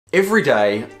Every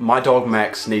day, my dog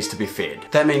Max needs to be fed.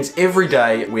 That means every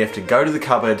day we have to go to the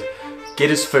cupboard, get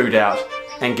his food out,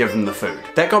 and give him the food.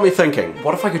 That got me thinking,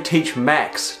 what if I could teach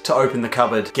Max to open the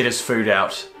cupboard, get his food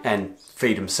out, and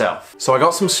feed himself? So I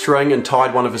got some string and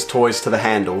tied one of his toys to the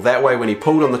handle. That way when he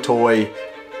pulled on the toy,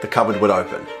 the cupboard would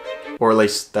open. Or at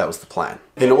least that was the plan.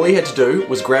 Then all he had to do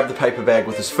was grab the paper bag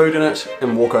with his food in it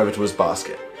and walk over to his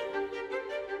basket.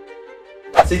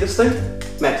 See this thing?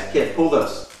 Max, here, pull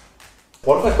this.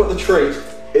 What if I put the treat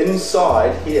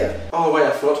inside here? Oh wait,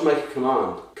 I forgot to make a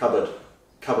command. Cupboard,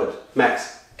 cupboard,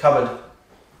 Max, cupboard,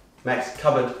 Max,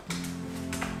 cupboard.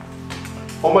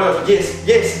 Oh my god, yes,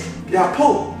 yes! Now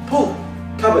pull, pull!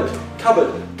 Cupboard,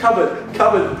 cupboard, cupboard,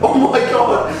 cupboard. Oh my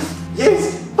god!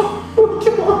 Yes! Oh my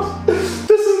god!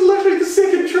 This is literally the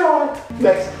second try!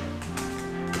 Max.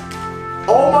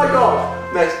 Oh my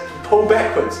god! Max, pull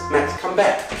backwards. Max, come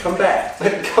back, come back,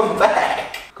 come back.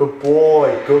 Good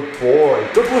boy, good boy,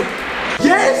 good boy.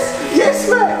 Yes! Yes,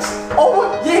 Max! Oh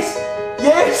my, yes!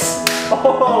 Yes!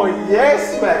 Oh,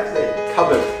 yes, Max! There.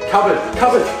 Cupboard, cupboard,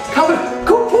 cupboard, cupboard!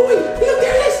 Good boy! Look,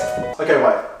 there it is! Okay,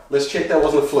 wait. Let's check that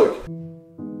wasn't a fluke.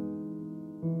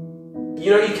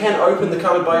 You know, you can open the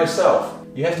cupboard by yourself.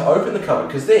 You have to open the cupboard,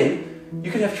 because then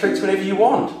you can have treats whenever you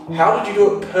want. How did you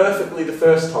do it perfectly the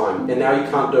first time, and now you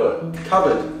can't do it?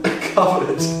 Cupboard,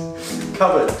 cupboard,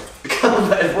 cupboard,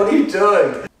 cupboard. What are you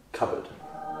doing? Cupboard.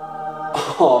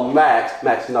 Oh, Max.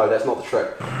 Max, no, that's not the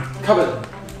trick. Cupboard.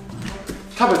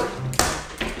 Cupboard.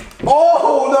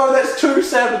 Oh, no, that's too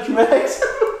savage, Max.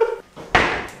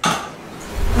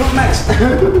 Look, Max.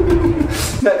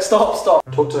 Max, stop, stop.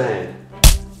 Talk to the hand.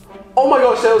 Oh my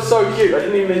gosh, that was so cute. I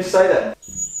didn't even mean to say that.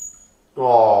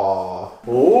 Oh.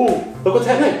 Oh, look what's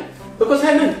happening. Look what's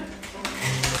happening.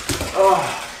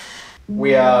 Oh.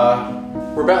 We're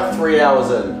about 3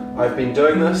 hours in. I've been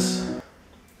doing this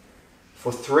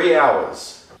for 3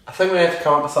 hours. I think we have to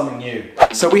come up with something new.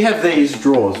 So we have these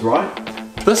drawers, right?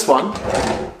 This one,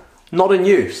 not in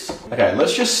use. Okay,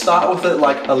 let's just start with it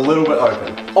like a little bit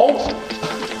open. Oh!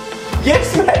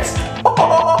 Yes, Max!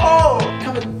 Oh!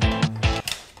 Cupboard.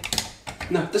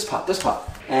 No, this part, this part.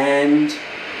 And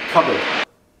cupboard.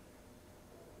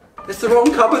 It's the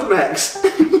wrong cupboard, Max.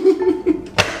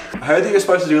 I heard that you're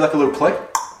supposed to do like a little click.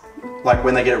 Like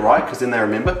when they get it right, because then they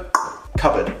remember.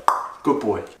 Cupboard. Good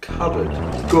boy. Cupboard.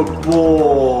 Good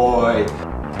boy.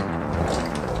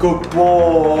 Good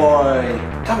boy.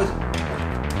 Cupboard.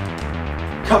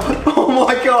 Cupboard. Oh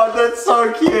my god, that's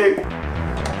so cute.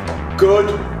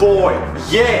 Good boy.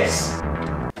 Yes.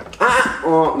 Ah.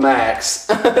 Oh, Max.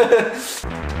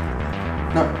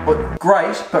 No, what?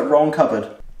 Great, but wrong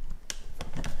cupboard.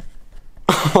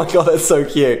 Oh my god, that's so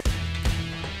cute.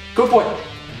 Good boy.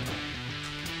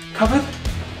 Cupboard.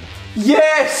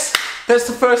 Yes. That's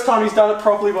the first time he's done it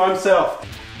properly by himself.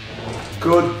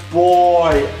 Good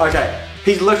boy. Okay,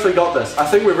 he's literally got this. I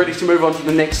think we're ready to move on to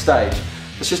the next stage.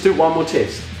 Let's just do one more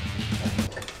test.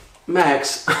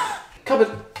 Max, cupboard.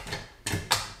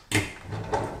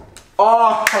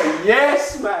 Oh,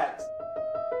 yes, Max.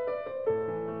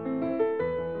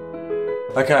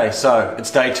 Okay, so it's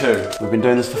day 2. We've been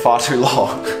doing this for far too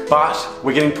long, but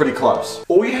we're getting pretty close.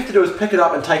 All you have to do is pick it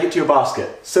up and take it to your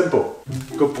basket. Simple.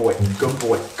 Good boy, good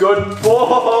boy, good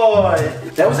boy!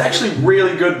 That was actually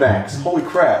really good, Max. Holy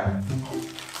crap.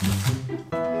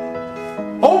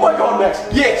 Oh my god, Max,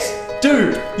 yes!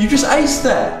 Dude, you just aced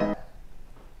that.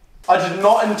 I did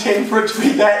not intend for it to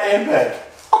be that epic.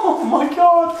 Oh my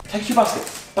god. Take your basket,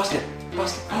 basket,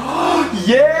 basket.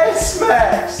 Yes,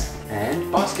 Max! And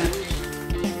basket.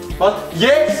 But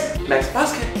yes! Max,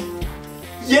 basket!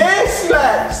 Yes,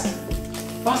 Max!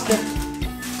 Basket!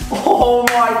 Oh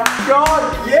my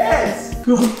god, yes!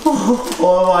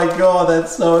 Oh my god,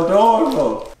 that's so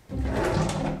adorable!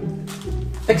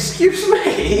 Excuse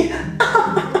me?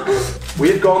 We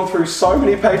have gone through so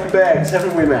many paper bags,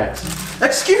 haven't we, Max?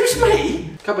 Excuse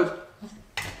me? Cupboard.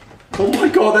 Oh my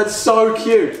god, that's so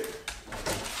cute!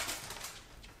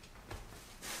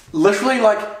 Literally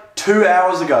like 2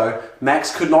 hours ago,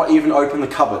 Max could not even open the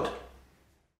cupboard.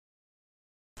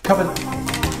 Cupboard.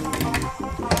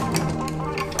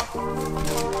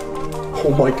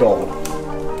 Oh my god.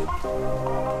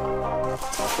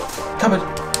 Cupboard.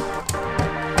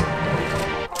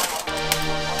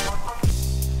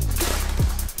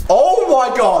 Oh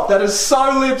my god, that is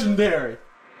so legendary.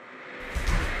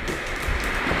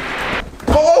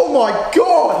 Oh my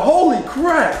god, holy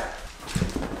crap.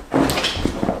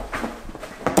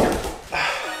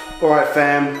 Alright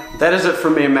fam, that is it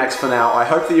from me and Max for now. I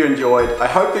hope that you enjoyed. I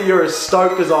hope that you're as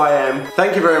stoked as I am.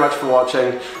 Thank you very much for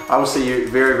watching. I will see you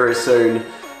very, very soon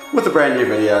with a brand new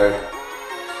video.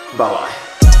 Bye bye.